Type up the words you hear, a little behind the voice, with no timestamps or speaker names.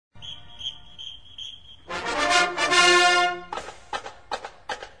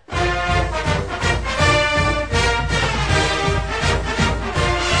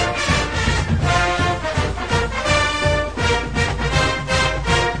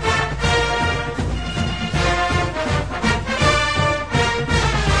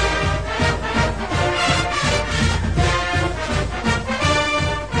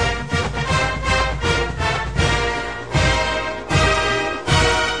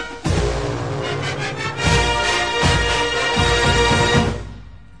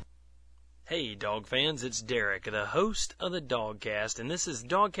dog fans, it's Derek, the host of the DawgCast, and this is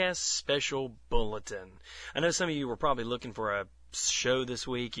DawgCast Special Bulletin. I know some of you were probably looking for a show this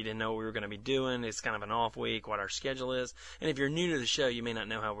week. You didn't know what we were going to be doing. It's kind of an off week, what our schedule is. And if you're new to the show, you may not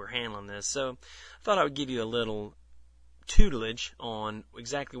know how we're handling this. So I thought I would give you a little tutelage on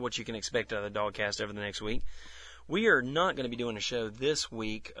exactly what you can expect out of the DawgCast over the next week. We are not going to be doing a show this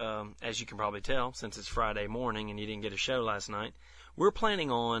week, as you can probably tell, since it's Friday morning and you didn't get a show last night. We're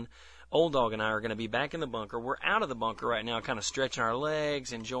planning on, Old Dog and I are going to be back in the bunker. We're out of the bunker right now, kind of stretching our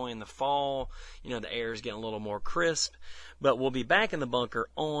legs, enjoying the fall. You know, the air is getting a little more crisp. But we'll be back in the bunker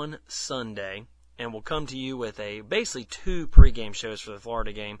on Sunday, and we'll come to you with basically two pregame shows for the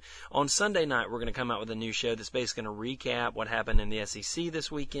Florida game. On Sunday night, we're going to come out with a new show that's basically going to recap what happened in the SEC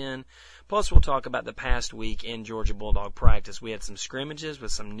this weekend. Plus, we'll talk about the past week in Georgia Bulldog practice. We had some scrimmages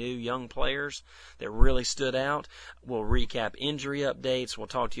with some new young players that really stood out. We'll recap injury updates. We'll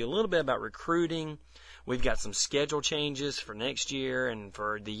talk to you a little bit about recruiting. We've got some schedule changes for next year and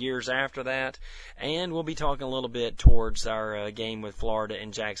for the years after that. And we'll be talking a little bit towards our game with Florida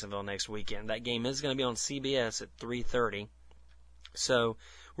in Jacksonville next weekend. That game is going to be on CBS at 3:30. So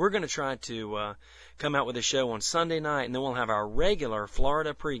we're going to try to come out with a show on Sunday night, and then we'll have our regular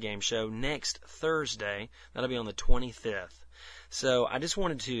Florida pregame show next Thursday. That'll be on the 25th. So I just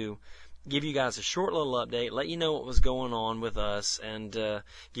wanted to give you guys a short little update, let you know what was going on with us, and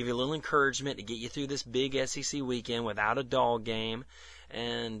give you a little encouragement to get you through this big SEC weekend without a dog game,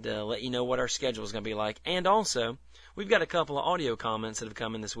 and let you know what our schedule is going to be like. And also, we've got a couple of audio comments that have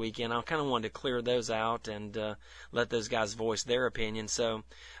come in this weekend. I kind of wanted to clear those out and let those guys voice their opinion. So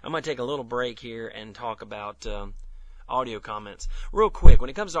I'm going to take a little break here and talk about audio comments. Real quick, when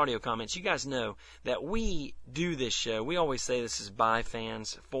it comes to audio comments, you guys know that we do this show. We always say this is by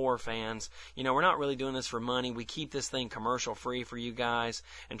fans, for fans. You know, we're not really doing this for money. We keep this thing commercial free for you guys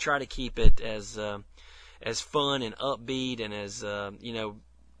and try to keep it as fun and upbeat and as,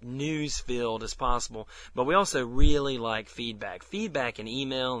 news-filled as possible. But we also really like feedback. Feedback and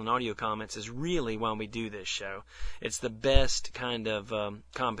email and audio comments is really why we do this show. It's the best kind of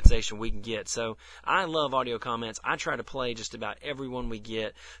compensation we can get. So I love audio comments. I try to play just about every one we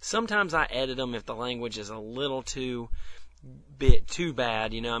get. Sometimes I edit them if the language is a little too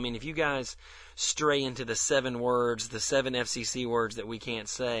bad. You know, I mean, if you guys stray into the 7 FCC words that we can't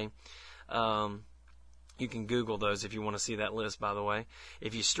say, you can Google those if you want to see that list, by the way.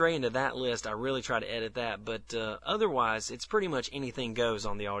 If you stray into that list, I really try to edit that. But otherwise, it's pretty much anything goes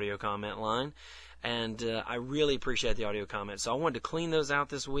on the audio comment line. And I really appreciate the audio comments. So I wanted to clean those out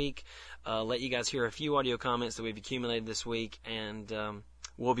this week, let you guys hear a few audio comments that we've accumulated this week. And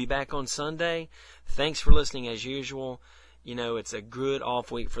we'll be back on Sunday. Thanks for listening as usual. You know, it's a good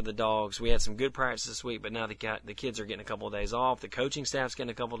off week for the Dogs. We had some good practice this week, but now the kids are getting a couple of days off. The coaching staff's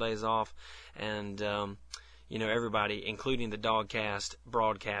getting a couple of days off. And, everybody, including the DawgCast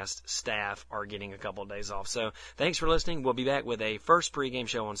broadcast staff, are getting a couple of days off. So thanks for listening. We'll be back with a first pregame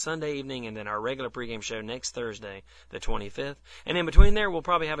show on Sunday evening and then our regular pregame show next Thursday, the 25th. And in between there, we'll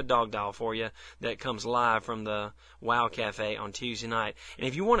probably have a dog dial for you that comes live from the Wow Cafe on Tuesday night. And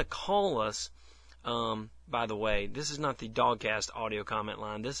if you want to call us, by the way, this is not the DawgCast audio comment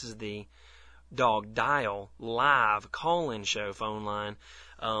line. This is the Dog Dial live call-in show phone line.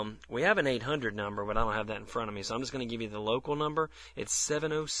 We have an 800 number, but I don't have that in front of me, so I'm just going to give you the local number. It's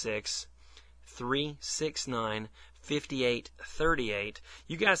 706-369-5838.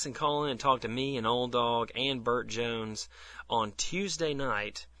 You guys can call in and talk to me and Old Dog and Bert Jones on Tuesday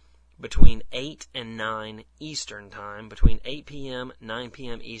night between 8 and 9 Eastern Time, between 8 p.m. 9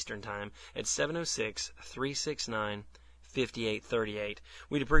 p.m. Eastern Time at 706-369-5838.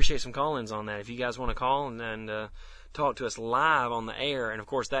 We'd appreciate some call-ins on that. If you guys want to call and talk to us live on the air, and of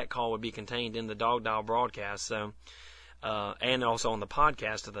course that call would be contained in the Dog Dial broadcast, so and also on the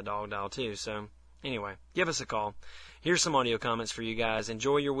podcast of the Dog Dial too. So anyway, give us a call. Here's some audio comments for you guys.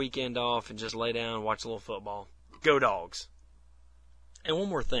 Enjoy your weekend off and just lay down and watch a little football. Go Dogs! And one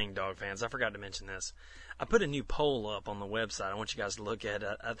more thing, dog fans, I forgot to mention this. I put a new poll up on the website. I want you guys to look at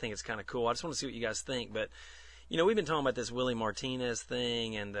it. I think it's kind of cool. I just want to see what you guys think. But, we've been talking about this Willie Martinez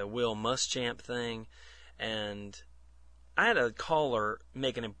thing and the Will Muschamp thing. And I had a caller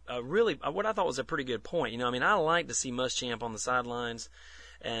making what I thought was a pretty good point. I like to see Muschamp on the sidelines.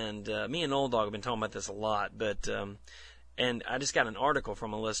 And me and Old Dog have been talking about this a lot. But and I just got an article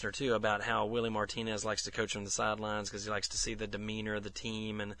from a listener, too, about how Willie Martinez likes to coach from the sidelines because he likes to see the demeanor of the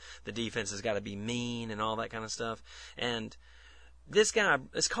team and the defense has got to be mean and all that kind of stuff. And this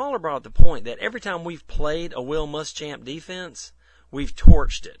caller brought up the point that every time we've played a Will Muschamp defense, we've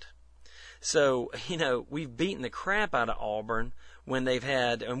torched it. So, we've beaten the crap out of Auburn when they've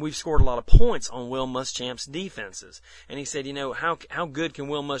had, and we've scored a lot of points on Will Muschamp's defenses. And he said, how good can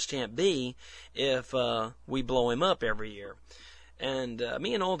Will Muschamp be if we blow him up every year? And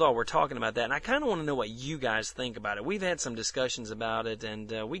me and Old Dawg were talking about that, and I kind of want to know what you guys think about it. We've had some discussions about it,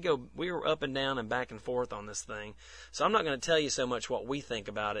 and we were up and down and back and forth on this thing. So I'm not going to tell you so much what we think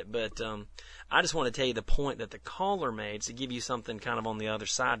about it, but I just want to tell you the point that the caller made to give you something kind of on the other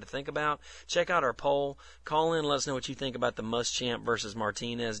side to think about. Check out our poll. Call in, let us know what you think about the Muschamp versus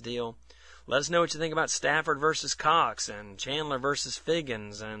Martinez deal. Let us know what you think about Stafford versus Cox and Chandler versus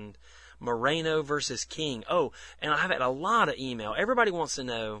Figgins and Moreno versus King. Oh, and I've had a lot of email. Everybody wants to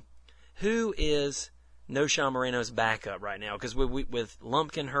know who is Noshawn Moreno's backup right now, because with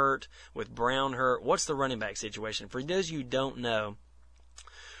Lumpkin hurt, with Brown hurt, what's the running back situation? For those of you who don't know,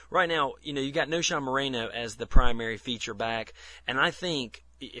 right now, you got Noshawn Moreno as the primary feature back, and I think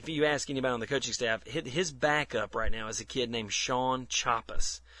if you ask anybody on the coaching staff, his backup right now is a kid named Sean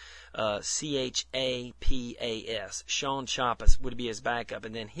Chappas. Chapas. Sean Chappas would be his backup,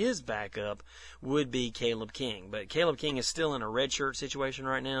 and then his backup would be Caleb King. But Caleb King is still in a redshirt situation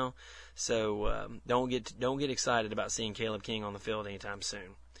right now, so don't get excited about seeing Caleb King on the field anytime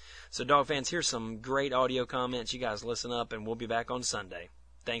soon. So, Dawg fans, here's some great audio comments. You guys listen up, and we'll be back on Sunday.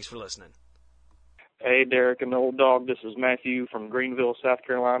 Thanks for listening. Hey, Derek and Old Dawg, this is Matthew from Greenville, South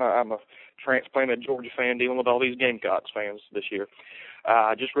Carolina. I'm a transplanted Georgia fan dealing with all these Gamecocks fans this year.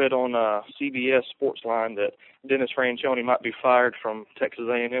 I just read on CBS Sportsline that Dennis Franchione might be fired from Texas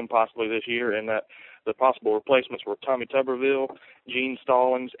A&M possibly this year, and that the possible replacements were Tommy Tuberville, Gene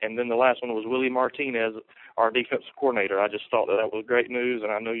Stallings, and then the last one was Willie Martinez, our defensive coordinator. I just thought that was great news,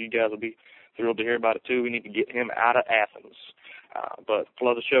 and I know you guys will be thrilled to hear about it too. We need to get him out of Athens. But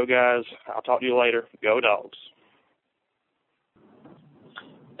love the show, guys. I'll talk to you later. Go Dogs.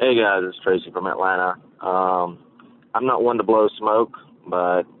 Hey, guys. It's Tracy from Atlanta. I'm not one to blow smoke,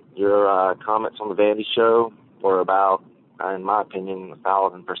 but your comments on the Vandy show were about, in my opinion,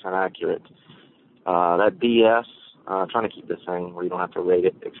 1,000% accurate. That BS, trying to keep this thing where you don't have to rate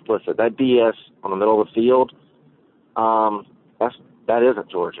it explicit, that BS on the middle of the field, that isn't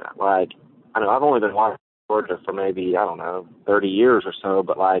Georgia. Like, I know I've only been watching Georgia for maybe, 30 years or so,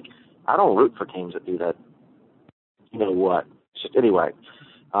 but, I don't root for teams that do that. You know what? Anyway,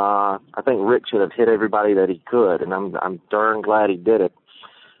 I think Rick should have hit everybody that he could, and I'm darn glad he did it.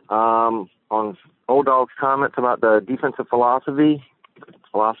 On Old Dawg's comments about the defensive philosophy,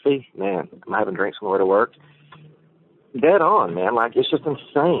 man, I'm having drinks on the way to work. Dead on, man. It's just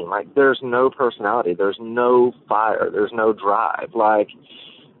insane. There's no personality. There's no fire. There's no drive.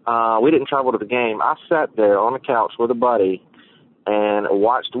 We didn't travel to the game. I sat there on the couch with a buddy and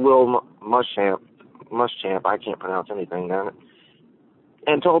watched Will Muschamp, I can't pronounce anything, damn it,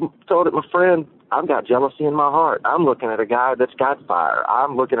 and told it, my friend, I've got jealousy in my heart. I'm looking at a guy that's got fire.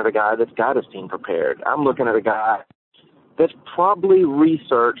 I'm looking at a guy that's got his team prepared. I'm looking at a guy that's probably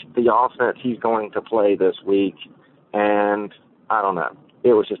researched the offense he's going to play this week, and I don't know.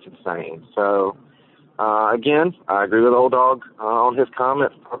 It was just insane. So, again, I agree with Old Dawg on his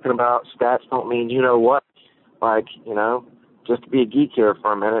comments, talking about stats don't mean you know what. Just to be a geek here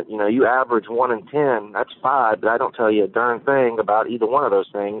for a minute, you average 1 in 10, that's 5, but I don't tell you a darn thing about either one of those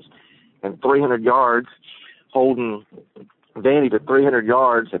things. And 300 yards, holding Vandy to 300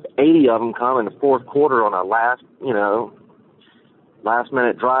 yards, if 80 of them come in the fourth quarter on a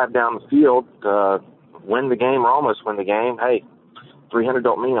last-minute drive down the field to win the game or almost win the game, hey, 300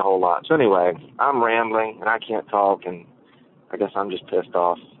 don't mean a whole lot. So anyway, I'm rambling, and I can't talk, and I guess I'm just pissed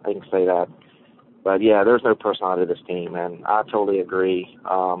off. I can say that. But, yeah, there's no personality to this team, and I totally agree.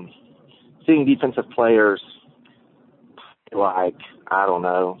 Seeing defensive players, I don't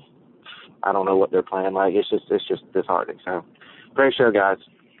know what they're playing like. It's just disheartening. So, great show, guys.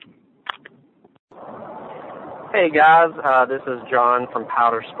 Hey, guys. This is John from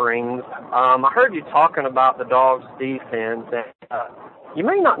Powder Springs. I heard you talking about the Dawgs defense. And, you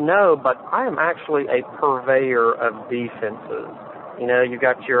may not know, but I am actually a purveyor of defenses. You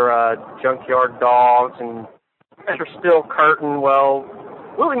got your junkyard dogs and your steel curtain. Well,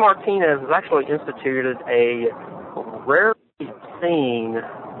 Willie Martinez has actually instituted a rarely seen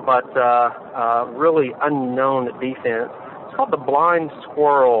but really unknown defense. It's called the blind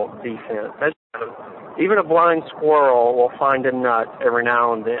squirrel defense. Even a blind squirrel will find a nut every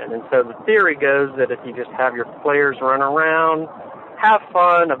now and then. And so the theory goes that if you just have your players run around, have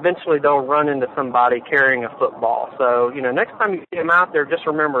fun, eventually they'll run into somebody carrying a football. So, next time you see them out there, just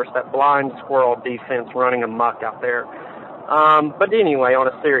remember it's that blind squirrel defense running amok out there. But anyway, on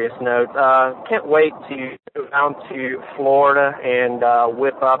a serious note, can't wait to go down to Florida and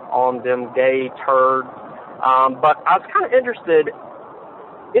whip up on them gay turds But I was kind of interested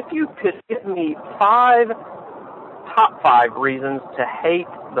if you could give me top five reasons to hate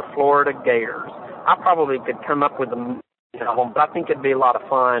the Florida Gators. I probably could come up with them, but I think it'd be a lot of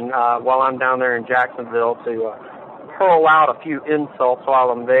fun while I'm down there in Jacksonville to hurl out a few insults while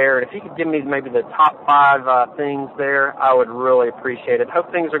I'm there. And if you could give me maybe the top five things there, I would really appreciate it.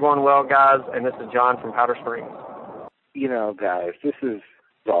 Hope things are going well, guys. And this is John from Powder Springs. You know, guys, this is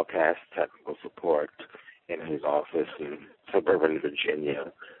DawgCast Technical Support in his office in suburban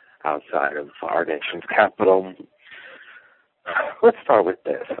Virginia, outside of our nation's capital. Let's start with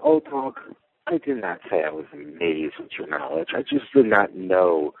this. Old Dog, I did not say I was amazed with your knowledge. I just did not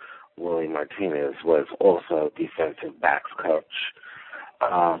know Willie Martinez was also defensive backs coach.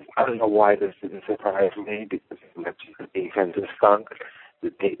 I don't know why this didn't surprise me, because the defense is stunk. The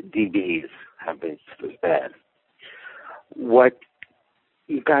DBs have been just as bad. What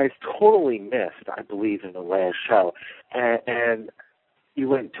you guys totally missed, I believe, in the last show, and you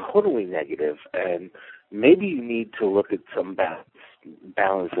went totally negative, and maybe you need to look at some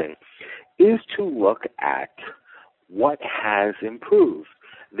balancing, is to look at what has improved.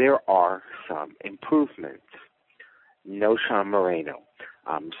 There are some improvements. No Sean Moreno.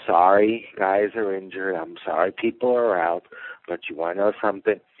 I'm sorry guys are injured. I'm sorry people are out, but you want to know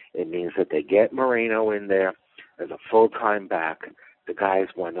something? It means that they get Moreno in there as a full-time back. The guy's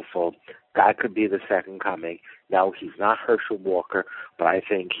wonderful. Guy could be the second coming. No, he's not Herschel Walker, but I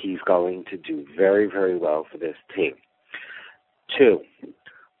think he's going to do very, very well for this team. 2,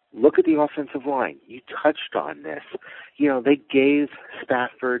 look at the offensive line. You touched on this. You know, they gave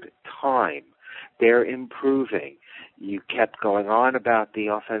Stafford time. They're improving. You kept going on about the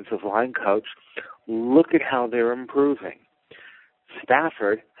offensive line coach. Look at how they're improving.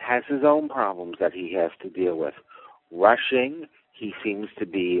 Stafford has his own problems that he has to deal with. Rushing, he seems to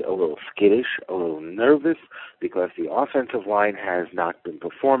be a little skittish, a little nervous, because the offensive line has not been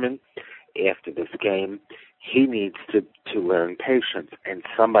performing. After this game, he needs to learn patience, and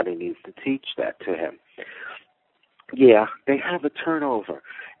somebody needs to teach that to him. Yeah, they have a turnover,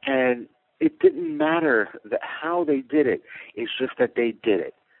 and it didn't matter how they did it. It's just that they did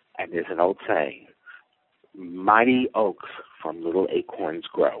it. And there's an old saying, mighty oaks from little acorns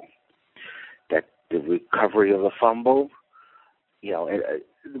grow. That the recovery of the fumble, you know,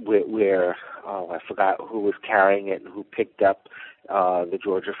 where I forgot who was carrying it and who picked up the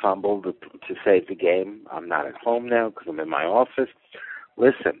Georgia fumble to save the game. I'm not at home now because I'm in my office.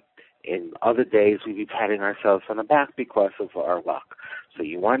 Listen, in other days we'd be patting ourselves on the back because of our luck. So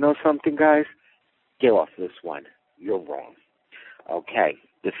you want to know something, guys? Get off this one. You're wrong. Okay,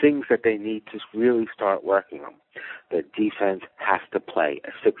 the things that they need to really start working on. The defense has to play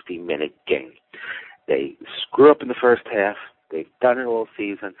a 60-minute game. They screw up in the first half. They've done it all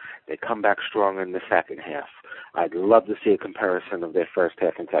season. They come back strong in the second half. I'd love to see a comparison of their first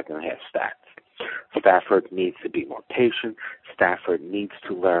half and second half stats. Stafford needs to be more patient. Stafford needs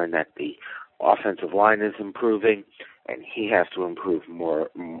to learn that the offensive line is improving, and he has to improve more.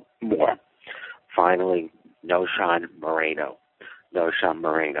 Finally, no Sean Moreno. No Sean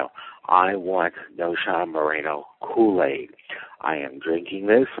Moreno. I want no Sean Moreno Kool-Aid. I am drinking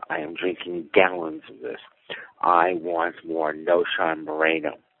this. I am drinking gallons of this. I want more no Sean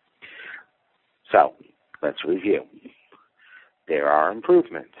Moreno. So, let's review. There are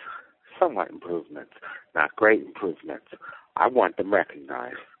improvements, somewhat improvements, not great improvements. I want them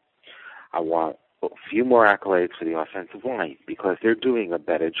recognized. I want a few more accolades for the offensive line because they're doing a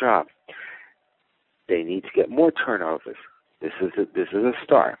better job. They need to get more turnovers. This is a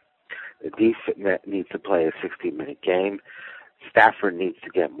start. The defense needs to play a 60-minute game. Stafford needs to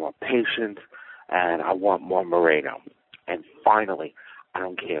get more patience, and I want more Moreno. And finally, I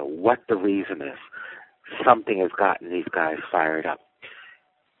don't care what the reason is, something has gotten these guys fired up.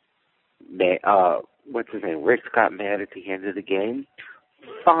 What's his name? Rick got mad at the end of the game.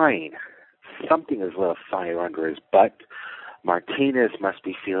 Fine. Something has lit a fire under his butt. Martinez must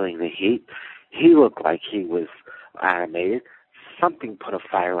be feeling the heat. He looked like he was animated. Something put a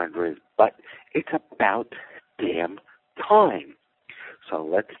fire under his butt. It's about damn time. So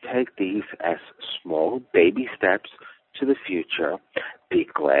let's take these as small baby steps to the future. Be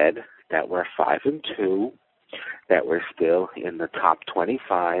glad that we're 5-2, that we're still in the top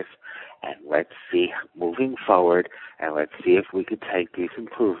 25, and let's see moving forward, and let's see if we could take these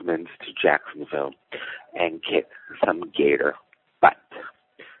improvements to Jacksonville and get some Gator butt.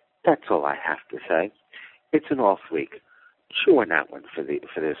 That's all I have to say. It's an off week. Chew on that one for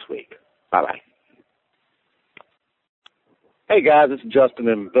this week. Bye-bye. Hey, guys, this is Justin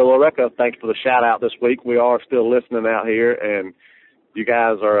in Villa Rica. Thanks for the shout-out this week. We are still listening out here, and you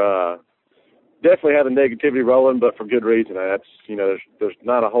guys are definitely had the negativity rolling, but for good reason. That's, there's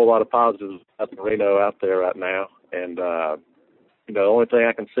not a whole lot of positives at Marino out there right now. And, the only thing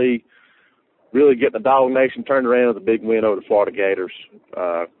I can see really getting the Dawg Nation turned around is a big win over the Florida Gators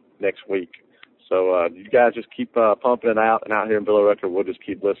next week. So you guys just keep pumping it out, and out here in Billerica, we'll just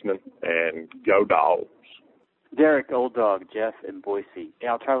keep listening, and go Dogs. Derek, Old Dog, Jeff, and Boise.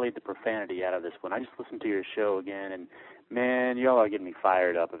 Yeah, I'll try to leave the profanity out of this one. I just listened to your show again, and, man, y'all are getting me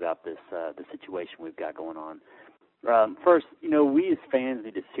fired up about this the situation we've got going on. First, we as fans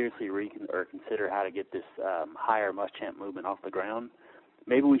need to seriously consider how to get this higher Muschamp movement off the ground.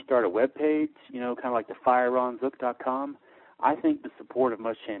 Maybe we start a web page, kind of like the fireronzook.com. I think the support of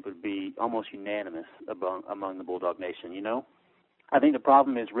Muschamp would be almost unanimous among the Bulldog Nation, I think the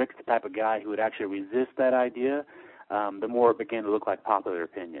problem is Rick's the type of guy who would actually resist that idea the more it began to look like popular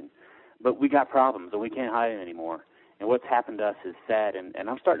opinion. But we got problems, and we can't hide it anymore. And what's happened to us is sad, and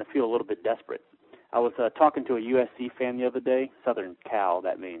I'm starting to feel a little bit desperate. I was talking to a USC fan the other day, Southern Cal,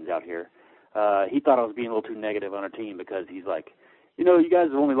 that means out here. He thought I was being a little too negative on our team because he's like, you guys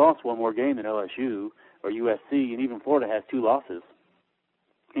have only lost one more game than LSU or USC, and even Florida has 2 losses.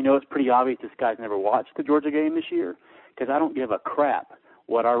 It's pretty obvious this guy's never watched the Georgia game this year, because I don't give a crap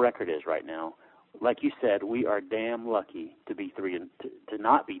what our record is right now. Like you said, we are damn lucky to be to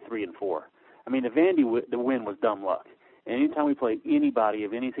not be 3-4. I mean, the win was dumb luck. And anytime we play anybody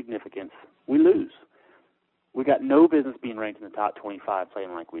of any significance, we lose. We got no business being ranked in the top 25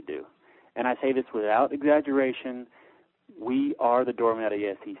 playing like we do. And I say this without exaggeration. We are the doormat of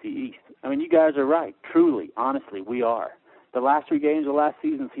the SEC East. I mean, you guys are right. Truly, honestly, we are. The last 3 games of last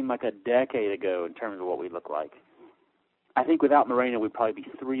season seemed like a decade ago in terms of what we look like. I think without Moreno, we'd probably be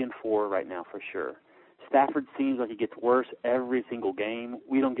 3-4 right now for sure. Stafford seems like he gets worse every single game.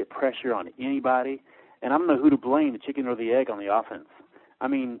 We don't get pressure on anybody. And I don't know who to blame, the chicken or the egg on the offense. I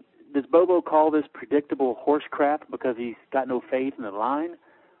mean, does Bobo call this predictable horse crap because he's got no faith in the line?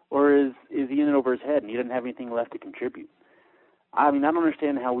 Or is he in it over his head and he doesn't have anything left to contribute? I mean, I don't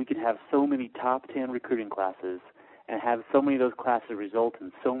understand how we could have so many top 10 recruiting classes and have so many of those classes result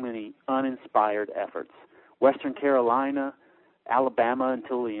in so many uninspired efforts. Western Carolina, Alabama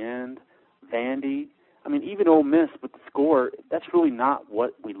until the end, Vandy. I mean, even Ole Miss with the score, that's really not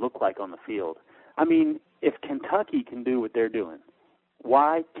what we look like on the field. I mean, if Kentucky can do what they're doing,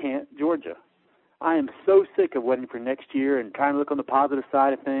 why can't Georgia? I am so sick of waiting for next year and trying to look on the positive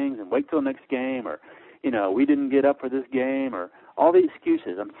side of things and wait till the next game or, we didn't get up for this game or all the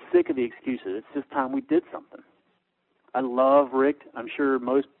excuses. I'm sick of the excuses. It's just time we did something. I love Rick. I'm sure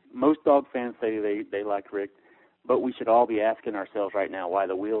most Dawg fans say they like Rick, but we should all be asking ourselves right now why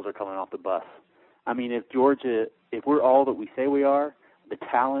the wheels are coming off the bus. I mean, if we're all that we say we are, the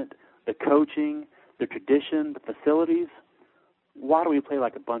talent, the coaching, the tradition, the facilities, why do we play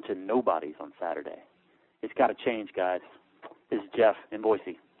like a bunch of nobodies on Saturday? It's got to change, guys. This is Jeff in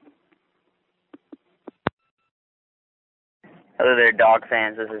Boise. Hello there, Dawg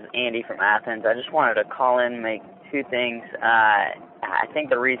fans. This is Andy from Athens. I just wanted to call in and make 2 things. I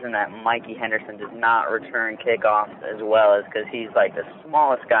think the reason that Mikey Henderson does not return kickoffs as well is because he's like the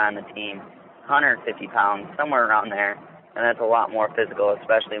smallest guy on the team, 150 pounds, somewhere around there, and that's a lot more physical,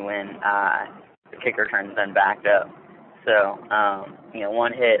 especially when the kicker turns then backed up. So,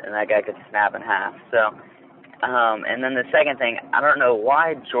 one hit and that guy could snap in half. So, and then the second thing, I don't know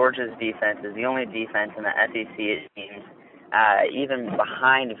why Georgia's defense is the only defense in the SEC, it seems, even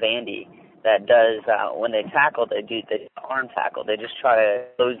behind Vandy, that does, when they tackle, they do the arm tackle. They just try to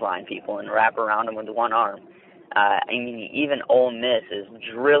clothesline people and wrap around them with one arm. I mean, even Ole Miss is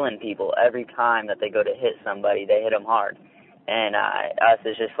drilling people every time that they go to hit somebody. They hit them hard. And us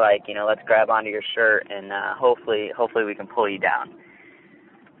is just like, let's grab onto your shirt and hopefully we can pull you down.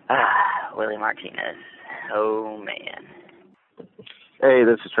 Willie Martinez. Oh, man. Hey,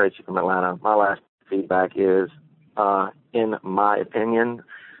 this is Tracy from Atlanta. My last feedback is, in my opinion,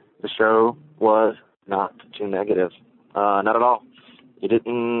 the show was not too negative. Not at all. You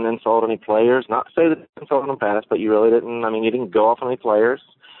didn't insult any players. Not to say that you insulted them past, but you really didn't. I mean, you didn't go off on any players.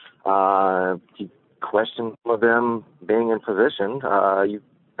 You questioned some of them being in position. You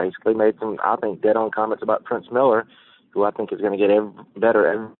basically made some, I think, dead-on comments about Prince Miller, who I think is going to get better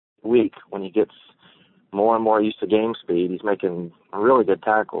every week when he gets more and more used to game speed. He's making really good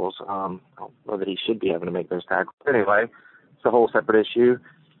tackles. I don't know that he should be having to make those tackles. Anyway, it's a whole separate issue.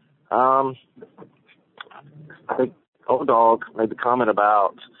 I think Old Dawg made the comment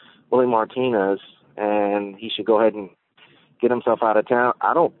about Willie Martinez, and he should go ahead and get himself out of town.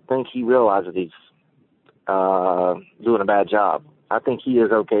 I don't think he realizes he's doing a bad job. I think he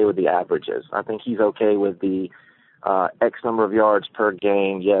is okay with the averages. I think he's okay with the X number of yards per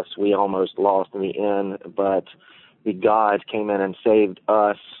game. Yes, we almost lost in the end, but the God came in and saved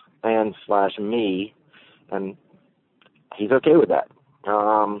us and / me, and he's okay with that.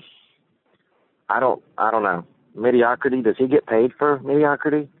 I don't know. Mediocrity, does he get paid for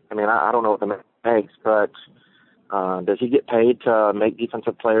mediocrity? I mean, I don't know what the man makes, but does he get paid to make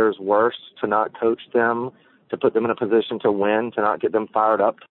defensive players worse, to not coach them, to put them in a position to win, to not get them fired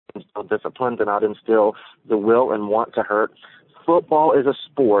up, to instill discipline, to not instill the will and want to hurt? Football is a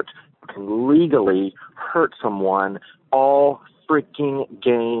sport that can legally hurt someone all freaking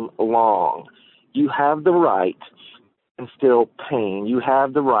game long. You have the right to instill pain. You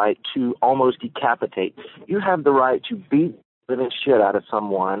have the right to almost decapitate. You have the right to beat the living shit out of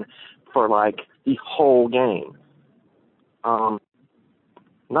someone for like the whole game.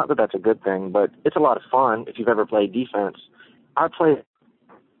 Not that that's a good thing, but it's a lot of fun if you've ever played defense. Our players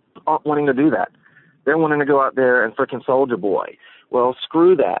aren't wanting to do that. They're wanting to go out there and frickin' soldier boy. Well,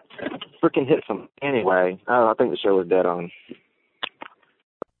 screw that. Frickin' hit some. Anyway, I think the show is dead on.